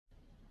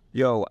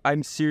Yo,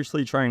 I'm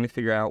seriously trying to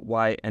figure out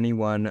why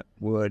anyone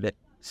would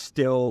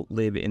still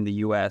live in the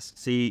US.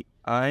 See,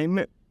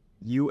 I'm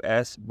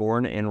US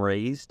born and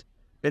raised,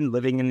 been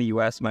living in the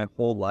US my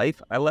whole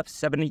life. I left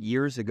 70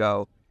 years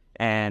ago,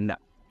 and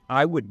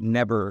I would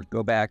never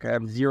go back. I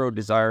have zero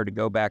desire to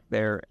go back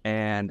there,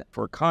 and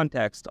for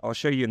context, I'll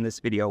show you in this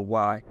video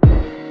why.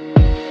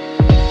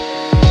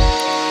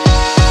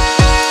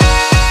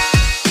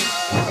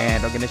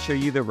 And I'm going to show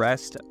you the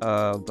rest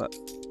of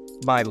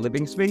my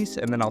living space,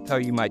 and then I'll tell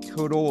you my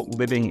total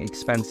living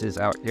expenses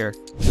out here.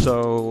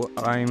 So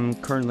I'm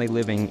currently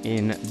living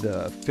in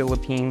the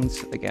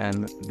Philippines.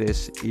 Again,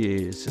 this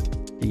is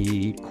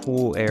the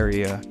cool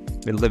area.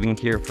 Been living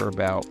here for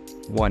about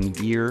 1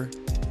 year.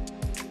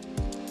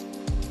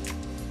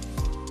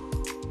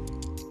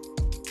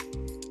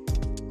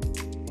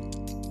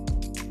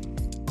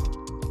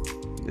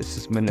 This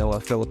is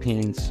Manila,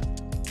 Philippines.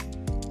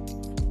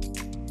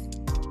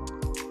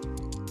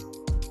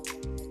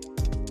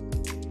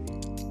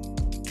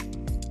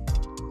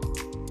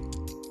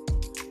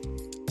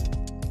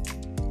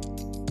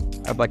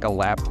 I have like a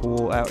lap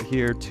pool out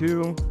here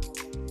too,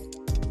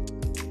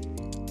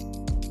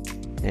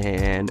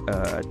 and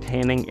a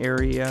tanning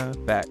area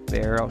back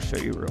there. I'll show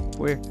you real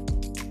quick.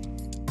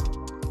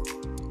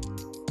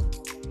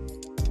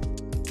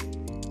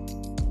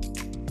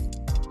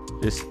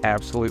 Just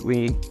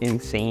absolutely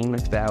insane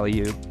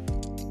value.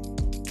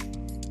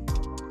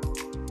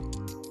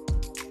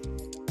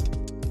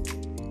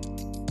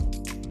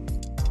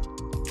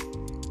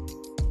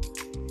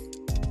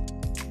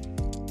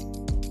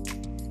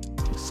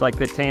 Like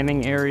the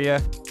tanning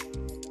area.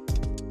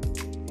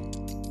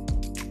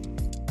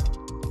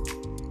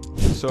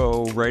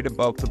 So right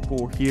above the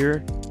pool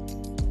here,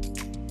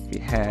 we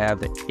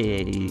have a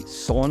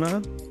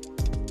sauna,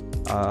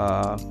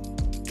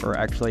 or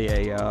actually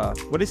a,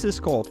 what is this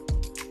called?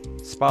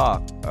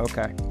 Spa.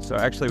 Okay, so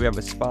actually we have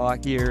a spa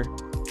here,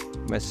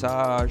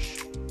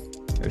 massage,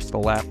 there's the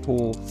lap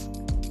pools,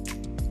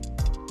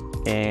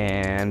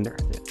 and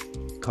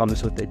it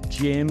comes with a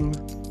gym.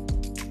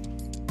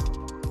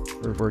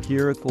 Over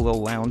here at the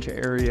little lounge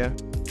area.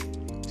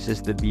 This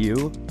is the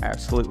view,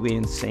 absolutely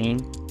insane.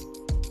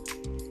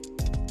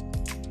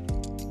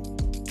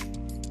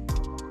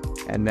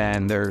 And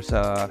then there's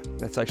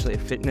that's actually a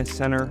fitness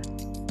center.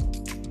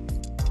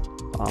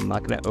 I'm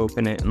not gonna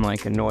open it and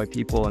like annoy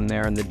people in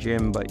there in the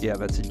gym, but yeah,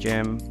 that's a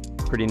gym,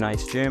 pretty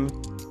nice gym.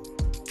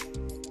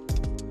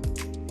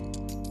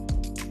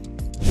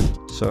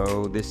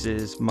 So this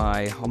is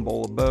my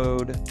humble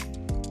abode.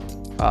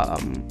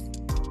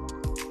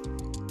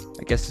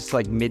 I guess it's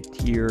like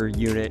mid-tier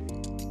unit,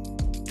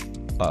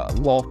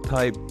 loft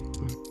type,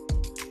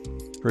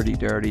 pretty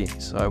dirty,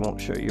 so I won't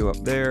show you up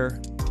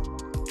there.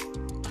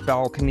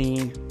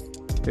 Balcony,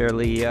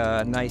 fairly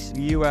nice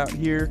view out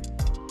here.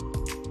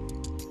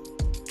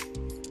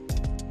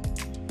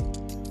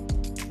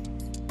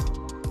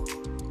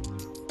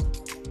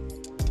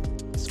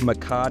 It's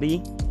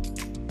Makati.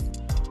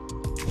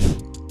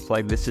 It's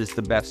like this is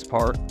the best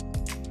part.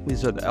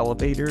 These are the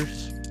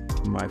elevators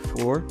on my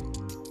floor.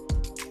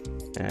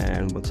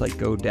 And looks like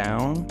go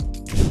down.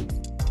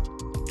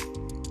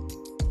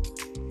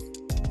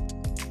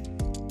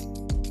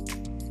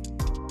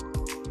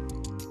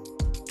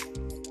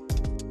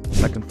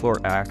 Second floor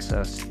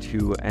access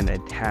to an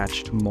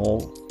attached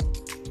mall.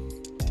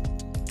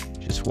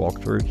 Just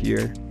walk through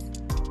here.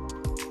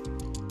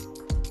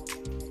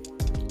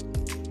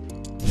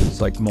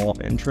 It's like mall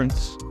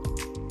entrance.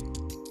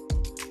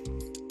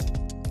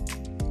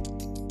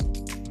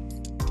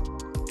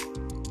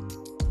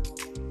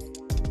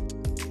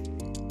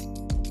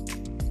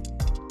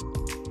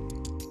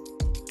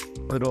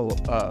 Little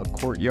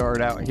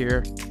courtyard out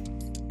here,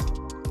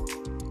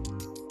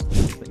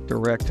 like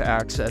direct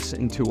access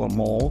into a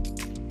mall.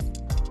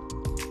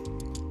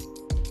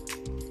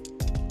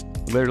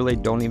 Literally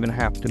don't even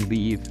have to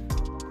leave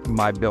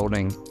my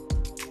building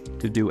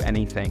to do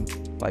anything.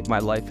 Like, my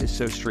life is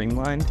so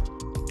streamlined.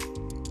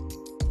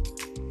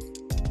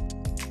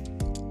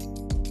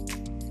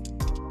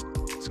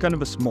 It's kind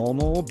of a small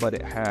mall, but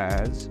it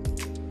has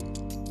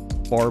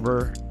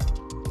barber,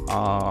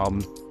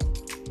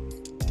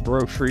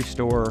 grocery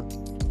store.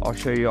 I'll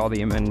show you all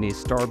the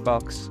amenities.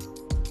 Starbucks.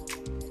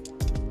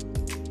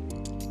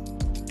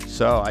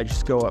 So I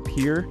just go up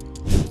here.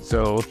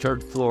 So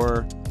third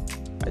floor,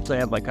 I actually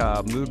have like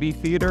a movie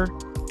theater,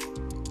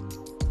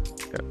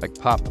 got like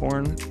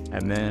popcorn,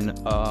 and then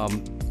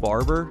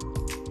barber.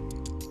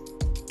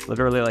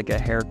 Literally like a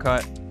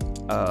haircut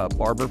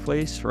barber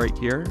place right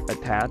here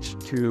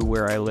attached to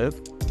where I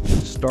live.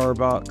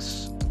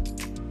 Starbucks.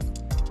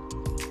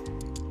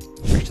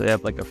 Actually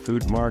have like a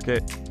food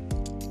market.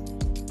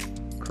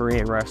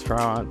 Korean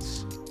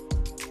restaurants,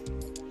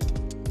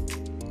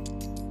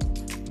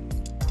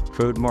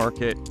 food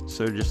market,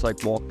 so just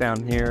like walk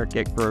down here,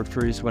 get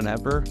groceries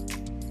whenever.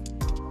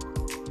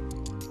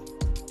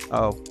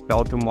 Oh,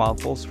 Belgian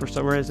waffles for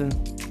some reason.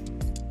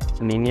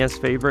 It's Nina's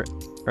favorite,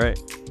 right?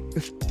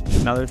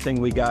 Another thing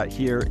we got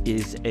here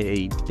is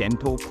a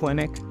dental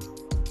clinic.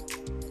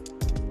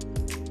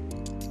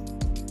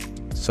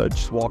 So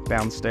just walk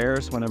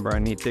downstairs whenever I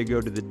need to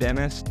go to the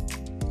dentist.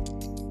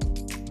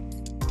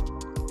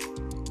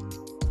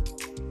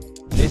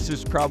 This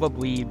is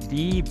probably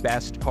the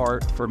best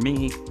part for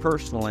me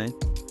personally.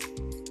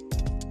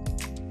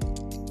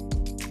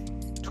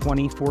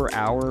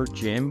 24-hour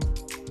gym.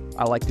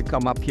 I like to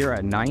come up here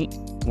at night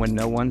when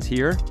no one's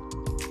here.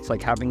 It's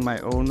like having my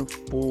own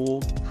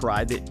full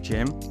private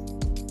gym.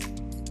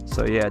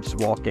 So yeah, just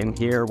walk in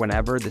here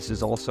whenever. This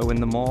is also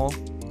in the mall,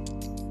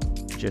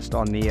 just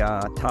on the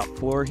top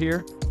floor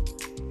here.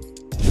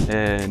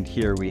 And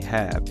here we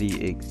have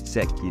the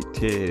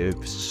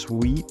executive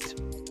suite.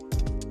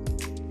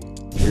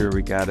 Here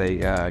we got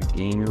a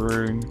game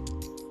room,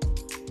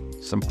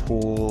 some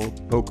pool,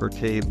 poker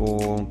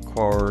table,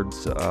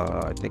 cards,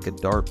 I think a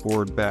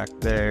dartboard back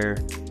there,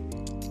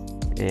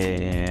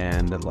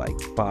 and like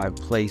 5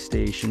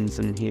 PlayStations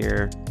in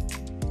here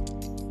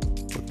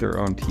with their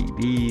own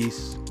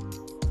TVs.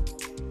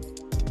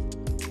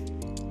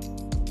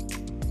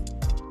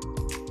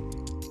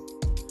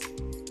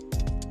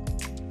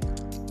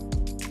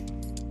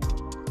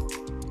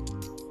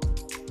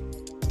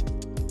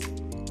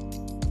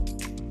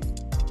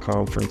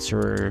 Conference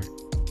room,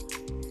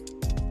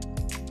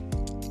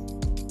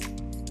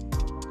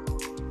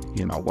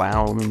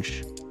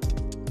 lounge.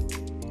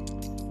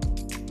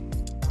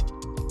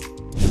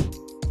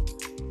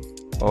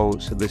 Oh,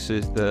 so this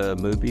is the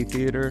movie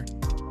theater.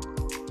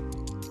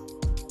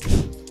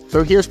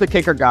 So here's the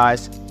kicker,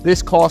 guys.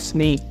 This costs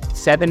me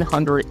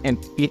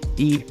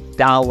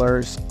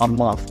 $750 a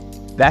month.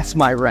 That's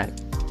my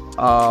rent.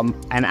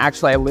 And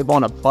actually I live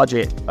on a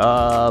budget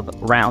of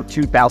around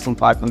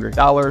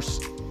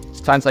 $2,500.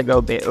 Sometimes I go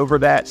a bit over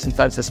that,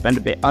 sometimes I spend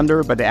a bit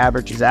under, but it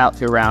averages out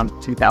to around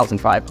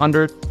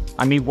 $2,500.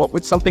 I mean, what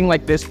would something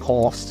like this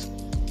cost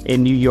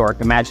in New York?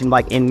 Imagine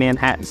like in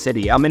Manhattan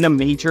City. I'm in a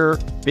major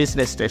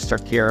business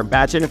district here.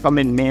 Imagine if I'm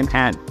in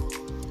Manhattan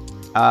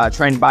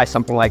trying to buy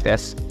something like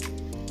this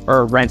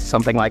or rent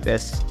something like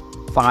this.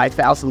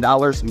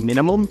 $5,000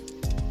 minimum.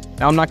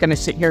 Now, I'm not going to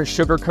sit here and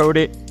sugarcoat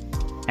it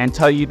and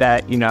tell you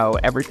that,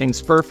 everything's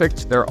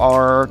perfect. There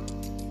are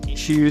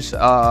issues.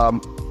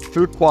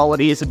 Food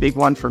quality is a big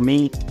one for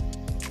me.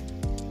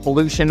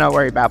 Pollution, I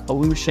worry about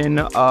pollution.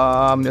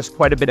 There's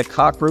quite a bit of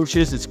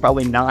cockroaches. It's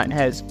probably not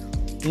as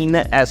clean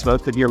as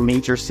most of your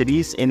major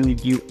cities in the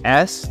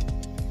US.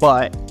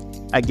 But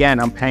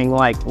again, I'm paying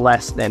like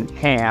less than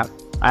half.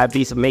 I have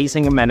these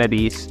amazing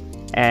amenities.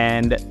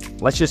 And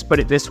let's just put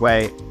it this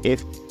way.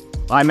 If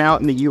I'm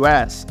out in the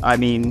US, I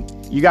mean,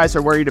 you guys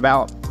are worried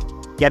about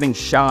getting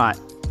shot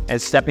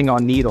and stepping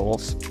on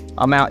needles.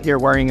 I'm out here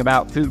worrying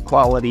about food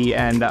quality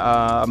and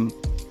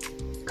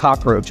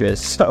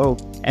cockroaches,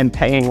 and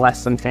paying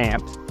less than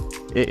half.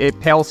 It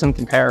pales in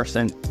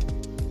comparison.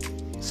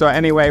 So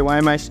anyway, why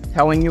am I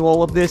telling you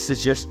all of this?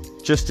 Is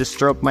just to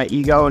stroke my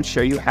ego and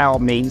show you how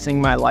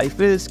amazing my life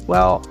is?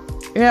 Well,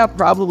 yeah,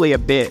 probably a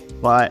bit,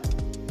 but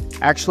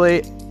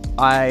actually,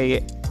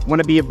 I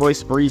want to be a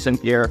voice of reason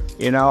here.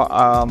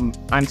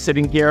 I'm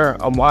sitting here,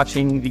 I'm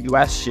watching the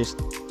US just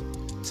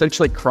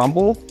essentially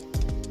crumble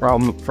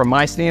from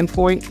my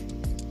standpoint.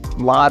 A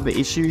lot of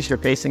issues, you're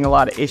facing a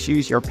lot of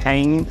issues, you're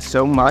paying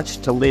so much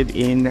to live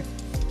in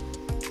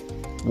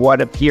what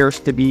appears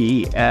to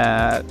be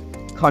a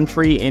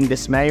country in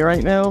dismay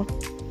right now.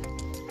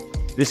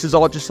 This is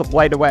all just a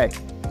flight away.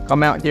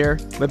 Come out here,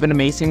 live an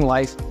amazing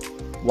life.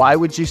 Why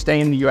would you stay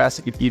in the US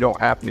if you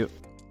don't have to?